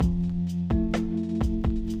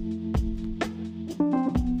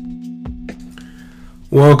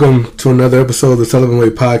Welcome to another episode of the Sullivan Way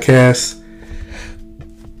Podcast.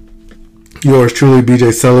 Yours truly,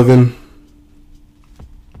 BJ Sullivan.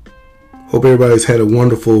 Hope everybody's had a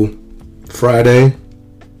wonderful Friday.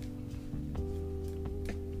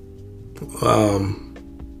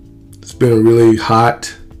 It's been really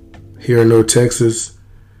hot here in North Texas.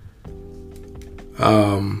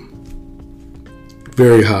 Very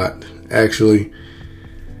hot, actually.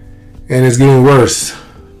 And it's getting worse.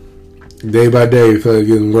 Day by day, it feels like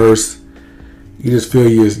it's getting worse. You just feel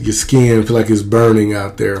your skin feel like it's burning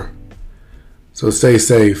out there. So stay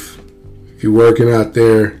safe. If you're working out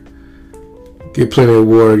there, get plenty of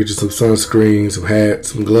water. Get you some sunscreen, some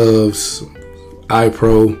hats, some gloves, some eye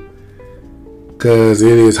pro. Because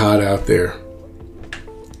it is hot out there.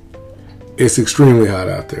 It's extremely hot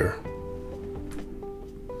out there.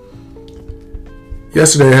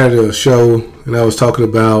 Yesterday I had a show and I was talking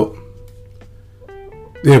about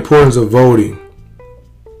the importance of voting.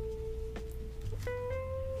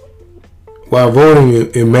 While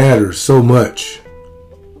voting, it matters so much.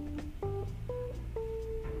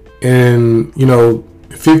 And,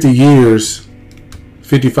 50 years,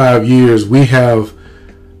 55 years, we have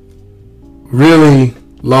really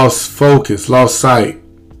lost focus, lost sight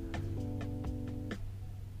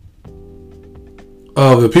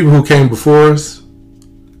of the people who came before us.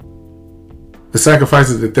 The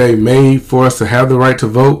sacrifices that they made for us to have the right to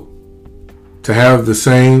vote, to have the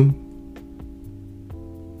same.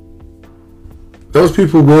 Those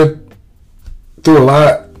people went through a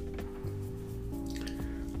lot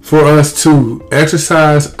for us to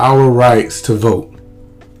exercise our rights to vote.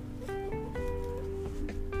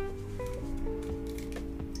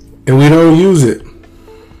 And we don't use it.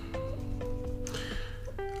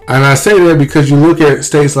 And I say that because you look at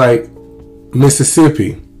states like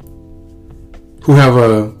Mississippi, who have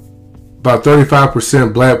about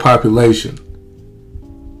 35% black population.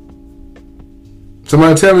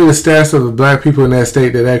 Somebody tell me the stats of the black people in that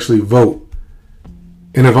state that actually vote.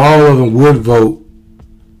 And if all of them would vote,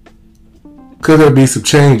 could there be some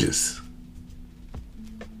changes?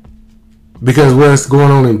 Because what's going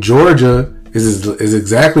on in Georgia is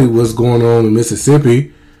exactly what's going on in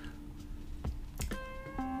Mississippi.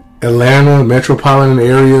 Atlanta, metropolitan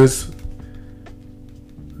areas,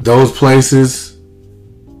 those places,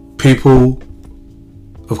 people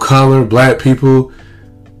of color, black people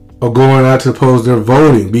are going out to post their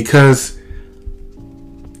voting because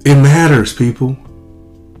it matters, people.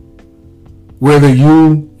 Whether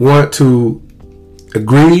you want to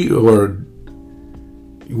agree or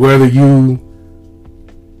whether you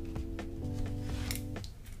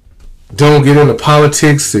don't get into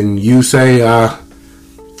politics and you say, I'm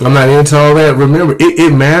not into all that. Remember,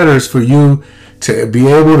 it matters for you to be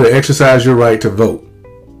able to exercise your right to vote.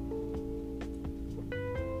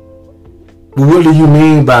 But what do you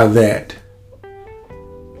mean by that?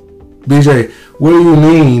 BJ, what do you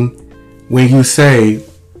mean when you say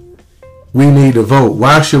we need to vote?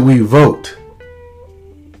 Why should we vote?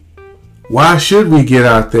 Why should we get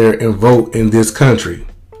out there and vote in this country?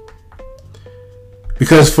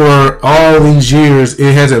 Because for all these years,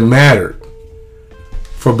 it hasn't mattered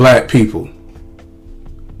for black people.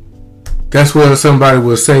 That's what somebody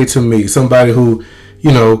would say to me. Somebody who,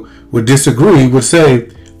 would disagree would say,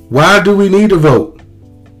 why do we need to vote?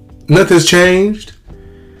 Nothing's changed.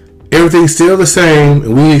 Everything's still the same,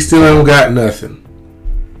 and we still haven't got nothing.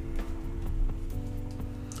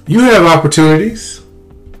 You have opportunities.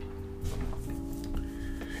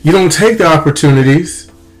 You don't take the opportunities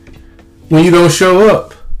when you don't show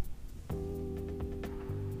up.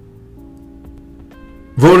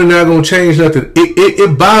 Voting not going to change nothing.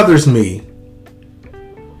 It bothers me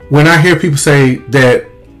when I hear people say that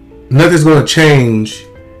nothing's going to change,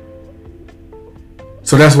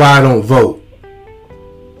 so that's why I don't vote.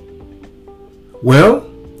 Well,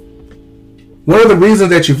 one of the reasons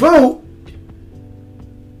that you vote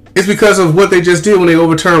is because of what they just did when they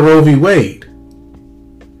overturned Roe v. Wade.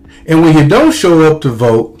 And when you don't show up to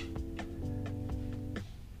vote,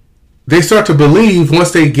 they start to believe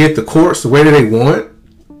once they get the courts the way that they want,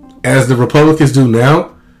 as the Republicans do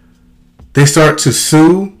now, they start to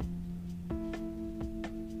sue.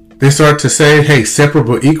 They start to say, hey, separate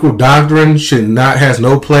but equal doctrine has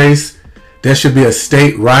no place. That should be a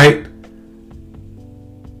state right.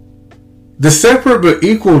 The separate but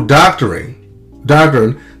equal doctrine,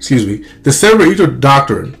 the separate equal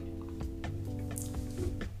doctrine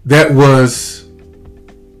that was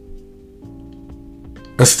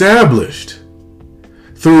established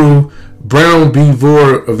through Brown v.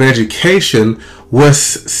 Board of Education was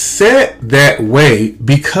set that way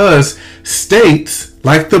because states,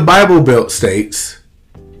 like the Bible Belt states,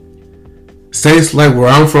 States like where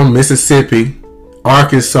I'm from, Mississippi,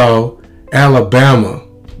 Arkansas, Alabama,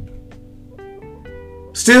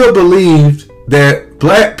 still believed that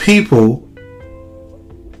black people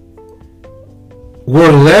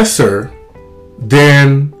were lesser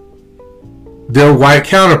than their white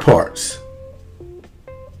counterparts.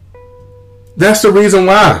 That's the reason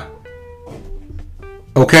why.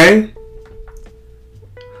 Okay?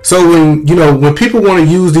 So when people want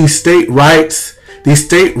to use these state rights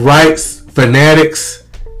fanatics,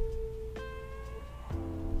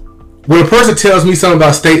 when a person tells me something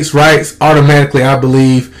about states' rights, automatically I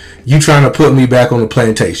believe you trying to put me back on the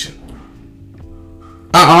plantation.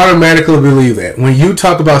 I automatically believe that. When you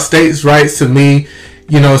talk about states' rights to me,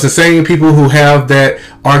 it's the same people who have that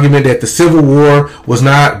argument that the Civil War was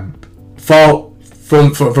not fault from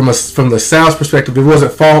the South's perspective. It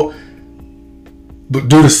wasn't fault but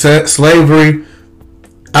due to slavery.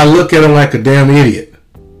 I look at them like a damn idiot.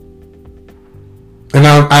 And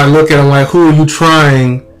I look at them like, who are you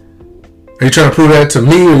trying? Are you trying to prove that to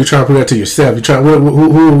me, or are you trying to prove that to yourself?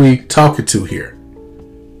 Who are we talking to here?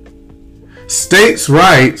 States'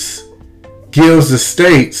 rights gives the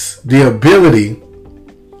states the ability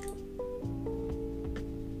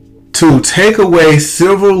to take away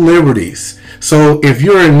civil liberties. So if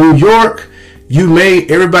you're in New York,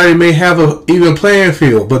 everybody may have an even playing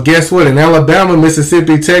field. But guess what? In Alabama,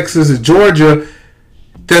 Mississippi, Texas, and Georgia,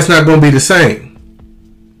 that's not going to be the same.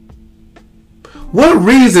 What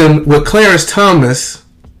reason would Clarence Thomas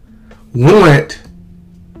want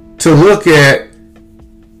to look at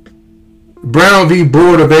Brown v.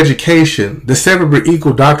 Board of Education, the separate but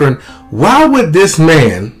equal doctrine? Why would this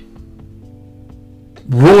man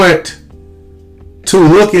want to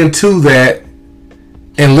look into that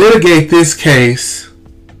and litigate this case?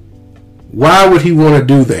 Why would he want to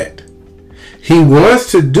do that? He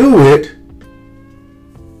wants to do it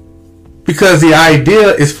because the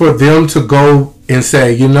idea is for them to go and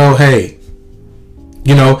say, hey,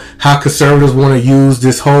 how conservatives want to use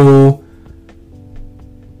this whole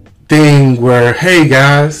thing where, hey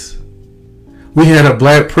guys, we had a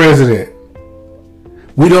black president.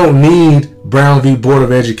 We don't need Brown v. Board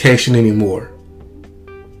of Education anymore.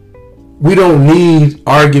 We don't need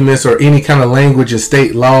arguments or any kind of language in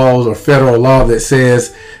state laws or federal law that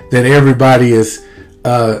says that everybody is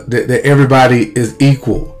that everybody is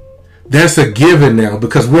equal. That's a given now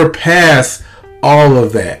because we're past all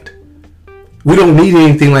of that. We don't need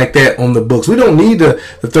anything like that on the books. We don't need the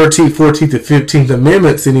 13th, 14th, and 15th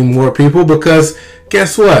Amendments anymore, people, because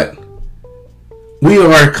guess what? We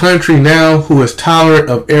are a country now who is tolerant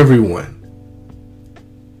of everyone.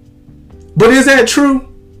 But is that true?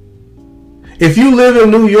 If you live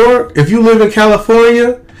in New York, if you live in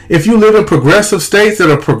California, if you live in progressive states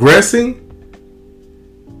that are progressing,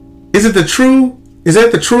 is that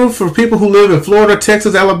the truth for people who live in Florida,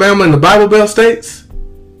 Texas, Alabama, and the Bible Belt states?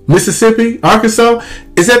 Mississippi, Arkansas?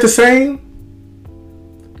 Is that the same?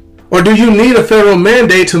 Or do you need a federal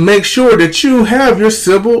mandate to make sure that you have your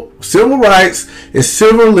civil rights and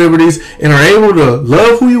civil liberties and are able to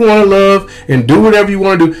love who you want to love and do whatever you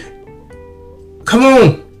want to do? Come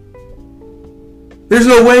on. There's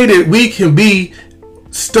no way that we can be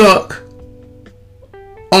stuck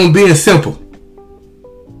on being simple.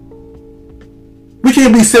 We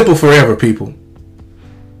can't be simple forever, people.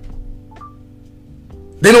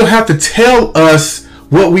 They don't have to tell us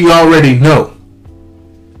what we already know.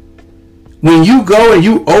 When you go and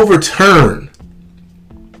you overturn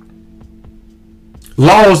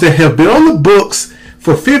laws that have been on the books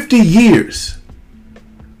for 50 years,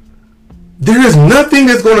 there is nothing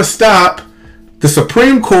that's going to stop the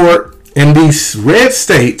Supreme Court and these red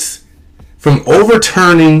states from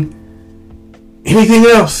overturning anything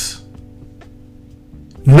else.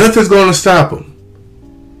 Nothing's going to stop them.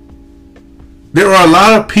 There are a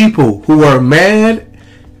lot of people who are mad,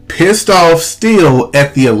 pissed off still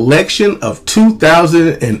at the election of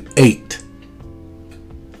 2008.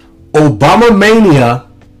 Obama mania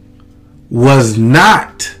was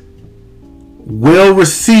not well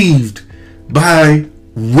received by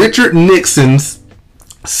Richard Nixon's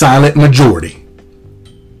silent majority.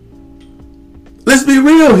 Let's be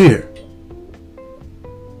real here.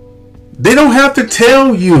 They don't have to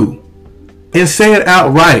tell you and say it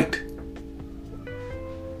outright.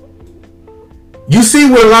 You see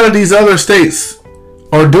what a lot of these other states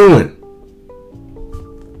are doing.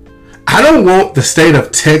 I don't want the state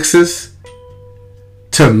of Texas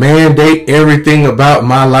to mandate everything about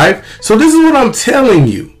my life. So this is what I'm telling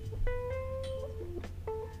you.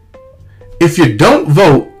 If you don't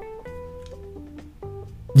vote,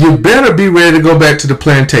 you better be ready to go back to the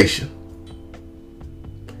plantation.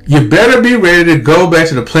 You better be ready to go back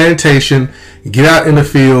to the plantation, get out in the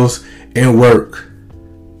fields, and work.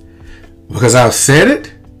 Because I've said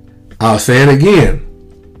it, I'll say it again.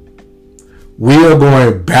 We are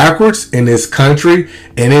going backwards in this country,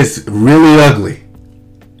 and it's really ugly.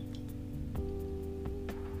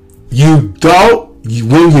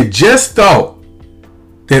 When you just thought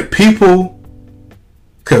that people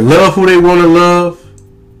could love who they want to love,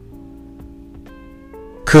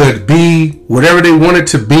 could be whatever they wanted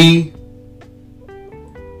to be,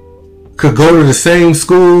 could go to the same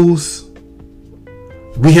schools.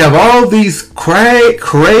 We have all these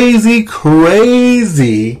crazy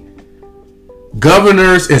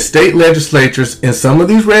governors and state legislatures in some of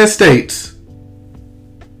these red states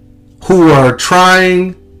who are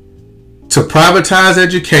trying to privatize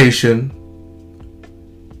education,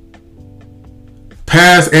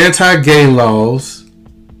 pass anti-gay laws.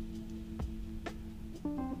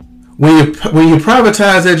 When you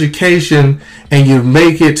privatize education and you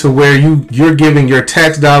make it to where you're giving your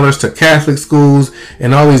tax dollars to Catholic schools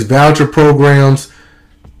and all these voucher programs,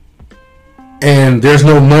 and there's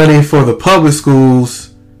no money for the public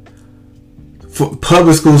schools. For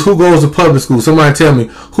public schools, who goes to public schools? Somebody tell me,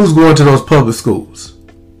 who's going to those public schools?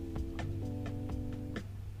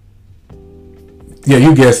 Yeah,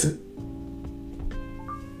 you guessed it.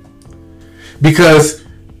 Because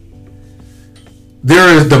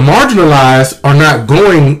the marginalized are not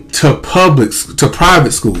going to private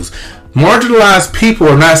schools. Marginalized people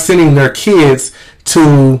are not sending their kids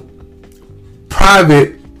to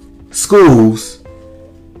private schools,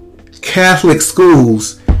 Catholic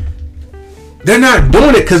schools. They're not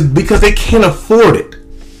doing it because they can't afford it.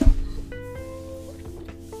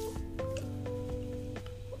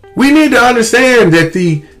 We need to understand that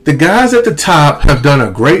the guys at the top have done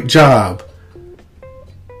a great job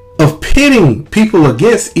of pitting people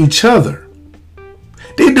against each other.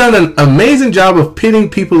 They've done an amazing job of pitting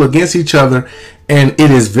people against each other, and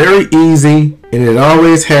it is very easy, and it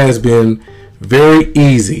always has been very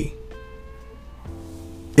easy.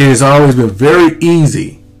 It has always been very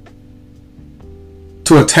easy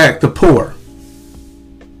to attack the poor.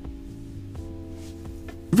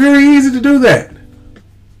 Very easy to do that.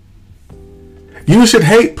 You should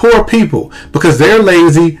hate poor people because they're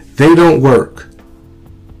lazy, they don't work.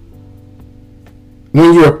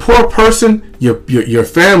 When you're a poor person, your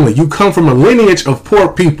family, you come from a lineage of poor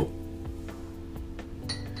people.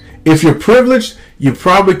 If you're privileged, you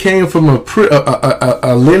probably came from a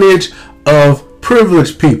lineage of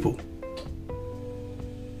privileged people.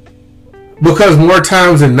 Because more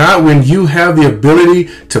times than not, when you have the ability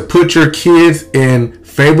to put your kids in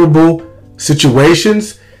favorable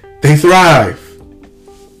situations, they thrive.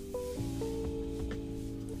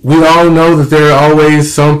 We all know that there are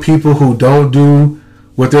always some people who don't do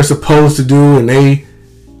what they're supposed to do and they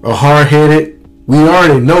are hard-headed. We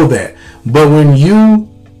already know that. But when you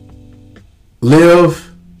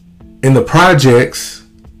live in the projects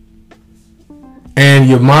and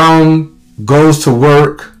your mom goes to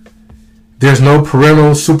work, there's no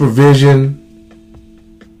parental supervision,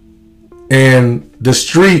 and the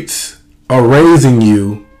streets are raising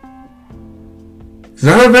you, there's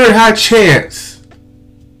not a very high chance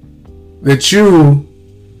that you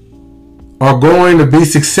are going to be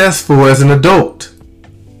successful as an adult.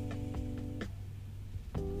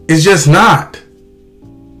 It's just not.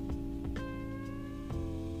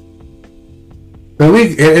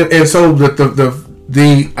 And so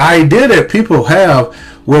the idea that people have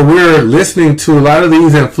where we're listening to a lot of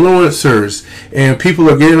these influencers and people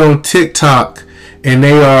are getting on TikTok and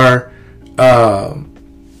they are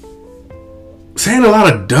saying a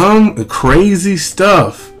lot of dumb and crazy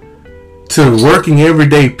stuff to working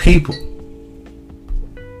everyday people.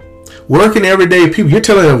 Working everyday people. You're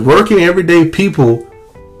telling them working everyday people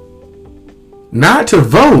not to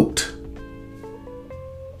vote.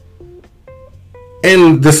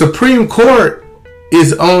 And the Supreme Court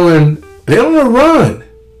is on, they're on a run.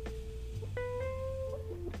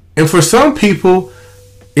 And for some people,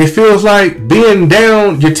 it feels like being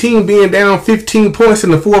down, your team being down 15 points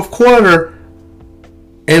in the fourth quarter,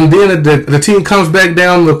 and then the team comes back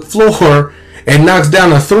down the floor and knocks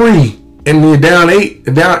down a 3. And they're down 8,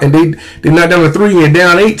 and they're not down to 3, and you're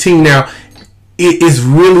down 18 now. It is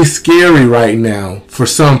really scary right now for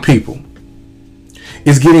some people.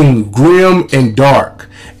 It's getting grim and dark.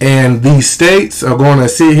 And these states are going to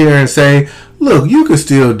sit here and say, look, you can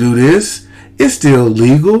still do this. It's still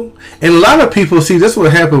legal. And a lot of people, see, this is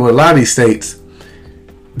what happened with a lot of these states.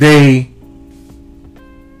 They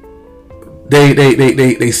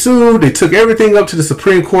sued, they took everything up to the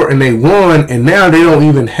Supreme Court and they won, and now they don't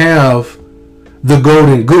even have the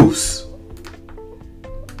golden goose.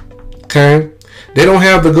 Okay? They don't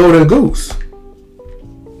have the golden goose.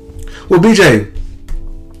 Well, BJ,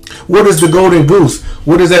 what is the golden goose?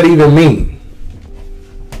 What does that even mean?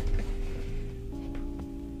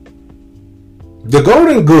 The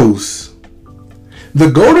golden goose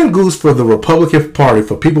for the Republican Party,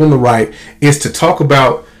 for people on the right, is to talk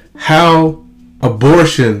about how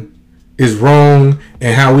abortion is wrong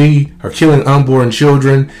and how we are killing unborn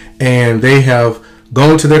children, and they have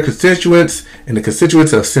gone to their constituents, and the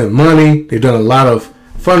constituents have sent money. They've done a lot of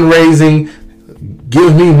fundraising.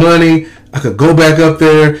 Give me money. I could go back up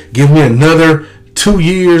there. Give me another 2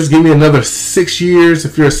 years. Give me another 6 years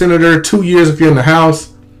if you're a senator. 2 years if you're in the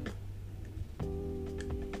House.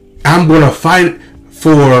 I'm going to fight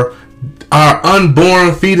for our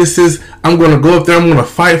unborn fetuses. I'm going to go up there. I'm going to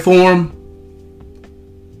fight for them.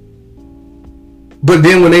 But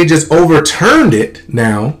then when they just overturned it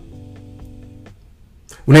now,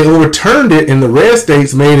 when they overturned it and the red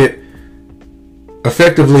states made it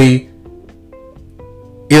effectively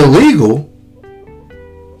illegal,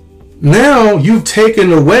 now you've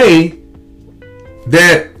taken away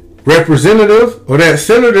that representative or that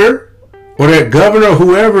senator or that governor,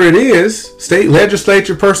 whoever it is, state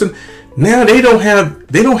legislature person. Now they don't have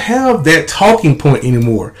that talking point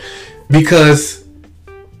anymore, because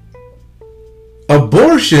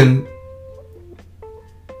abortion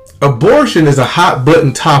is a hot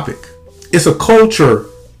button topic. It's a culture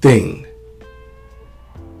thing.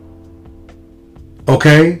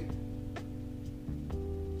 Okay?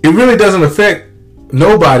 It really doesn't affect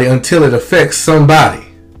nobody until it affects somebody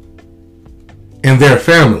and their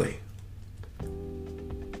family.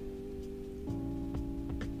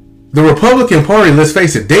 The Republican Party, let's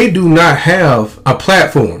face it, they do not have a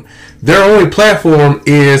platform. Their only platform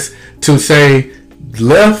is to say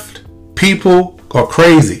left people are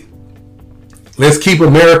crazy. Let's keep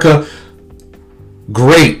America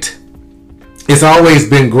great. It's always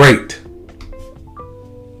been great.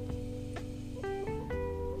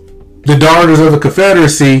 The Daughters of the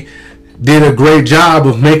Confederacy did a great job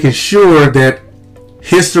of making sure that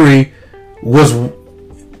history was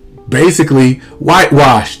basically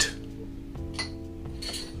whitewashed.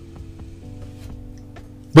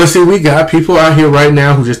 But see, we got people out here right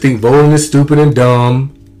now who just think voting is stupid and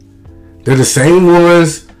dumb. They're the same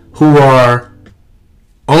ones who are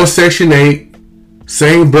on Section 8,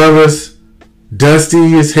 same brothers,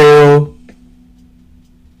 dusty as hell,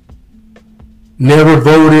 never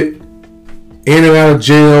voted, in and out of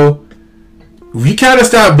jail. We gotta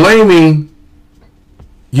stop blaming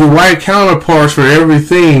your white counterparts for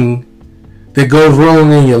everything that goes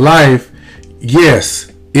wrong in your life.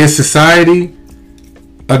 Yes, is society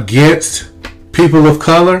against people of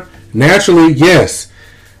color? Naturally, yes.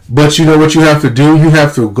 But you know what you have to do? You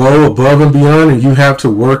have to go above and beyond, and you have to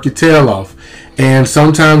work your tail off. And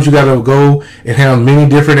sometimes you got to go and have many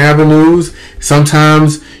different avenues.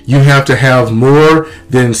 Sometimes you have to have more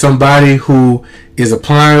than somebody who is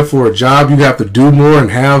applying for a job. You have to do more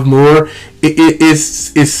and have more.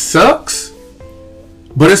 It sucks,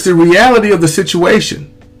 but it's the reality of the situation.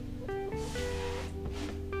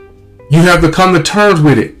 You have to come to terms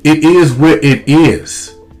with it. It is what it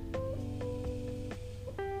is.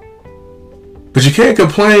 But you can't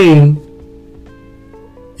complain.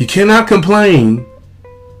 You cannot complain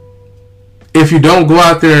if you don't go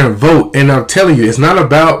out there and vote. And I'm telling you, it's not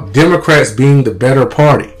about Democrats being the better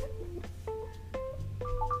party.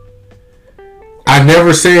 I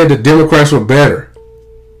never said that Democrats were better.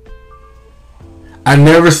 I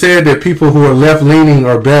never said that people who are left-leaning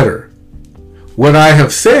are better. What I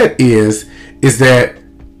have said is that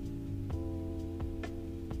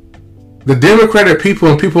the Democratic people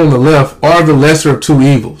and people on the left are the lesser of two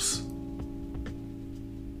evils.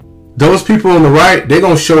 Those people on the right, they're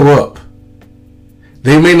going to show up.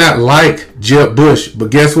 They may not like Jeb Bush,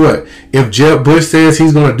 but guess what? If Jeb Bush says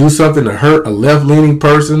he's going to do something to hurt a left-leaning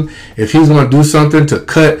person, if he's going to do something to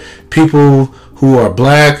cut people who are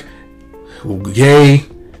black, gay,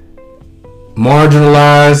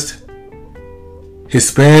 marginalized,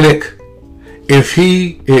 Hispanic, if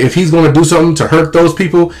he's going to do something to hurt those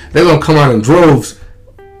people, they're going to come out in droves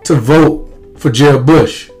to vote for Jeb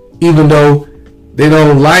Bush. Even though they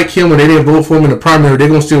don't like him or they didn't vote for him in the primary, they're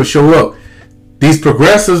going to still show up. These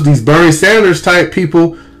progressives, these Bernie Sanders type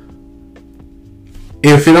people,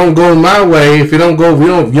 if it don't go my way, if it don't go,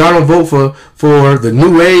 y'all don't vote for the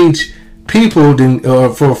new age people, then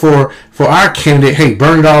for our candidate, hey,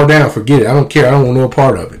 burn it all down, forget it. I don't care. I don't want no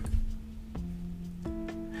part of it.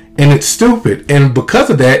 And it's stupid. And because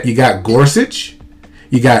of that, you got Gorsuch,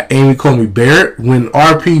 you got Amy Coney Barrett. When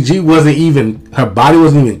RPG wasn't even, her body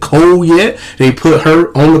wasn't even cold yet, they put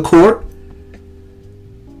her on the court.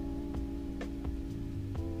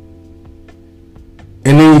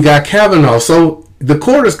 And then you got Kavanaugh. So the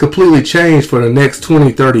court has completely changed for the next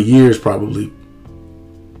 20, 30 years probably.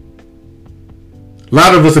 A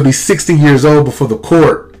lot of us will be 60 years old before the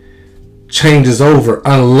court changes over,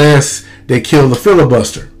 unless they kill the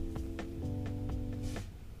filibuster.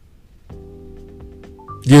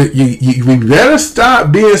 We better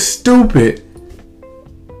stop being stupid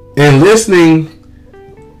and listening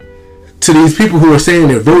to these people who are saying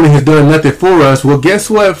that voting has done nothing for us. Well, guess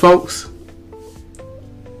what, folks?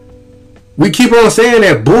 We keep on saying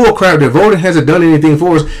that bull crap, that voting hasn't done anything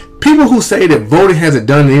for us. People who say that voting hasn't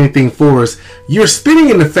done anything for us, you're spitting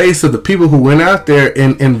in the face of the people who went out there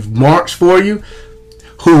and marched for you,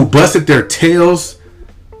 who busted their tails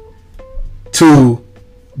to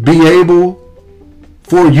be able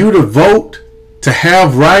for you to vote, to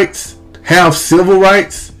have rights, have civil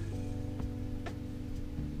rights.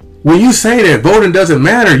 When you say that voting doesn't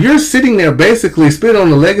matter, you're sitting there basically spitting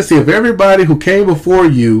on the legacy of everybody who came before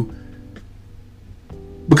you.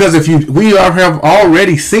 Because we have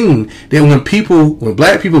already seen that when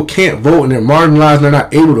black people can't vote and they're marginalized and they're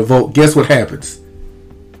not able to vote, guess what happens?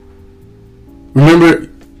 Remember,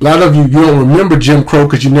 a lot of you don't remember Jim Crow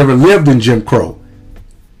because you never lived in Jim Crow.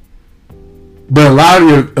 But a lot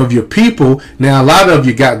of your people, now a lot of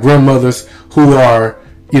you got grandmothers who are,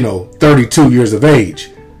 32 years of age.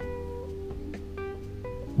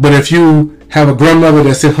 But if you have a grandmother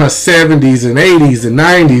that's in her 70s and 80s and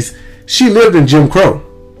 90s, she lived in Jim Crow.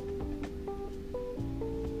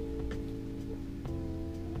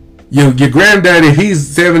 Your granddaddy, if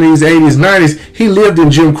he's 70s, 80s, 90s, he lived in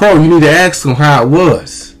Jim Crow. You need to ask him how it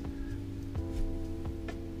was.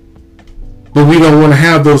 But we don't want to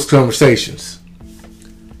have those conversations.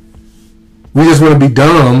 We just want to be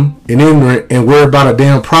dumb and ignorant and worry about a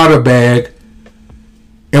damn Prada bag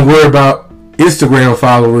and worry about Instagram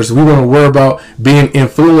followers. We want to worry about being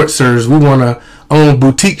influencers. We want to own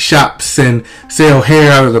boutique shops and sell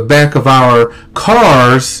hair out of the back of our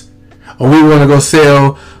cars. Or we want to go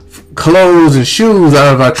sell clothes and shoes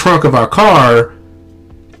out of our trunk of our car.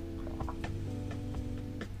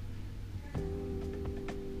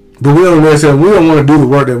 But we don't want to do the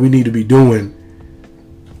work that we need to be doing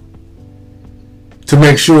to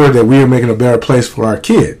make sure that we are making a better place for our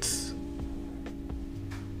kids.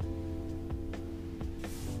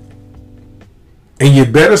 And you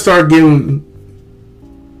better start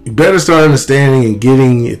understanding and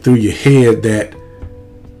getting it through your head that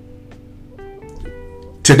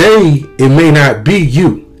today, it may not be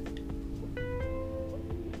you.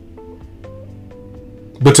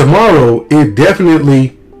 But tomorrow, it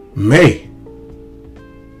definitely may.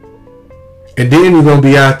 And then you're going to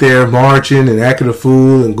be out there marching and acting a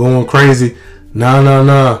fool and going crazy.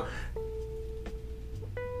 Nah.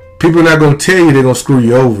 People are not going to tell you they're going to screw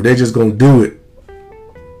you over. They're just going to do it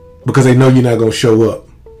because they know you're not going to show up.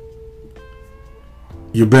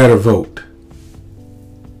 You better vote.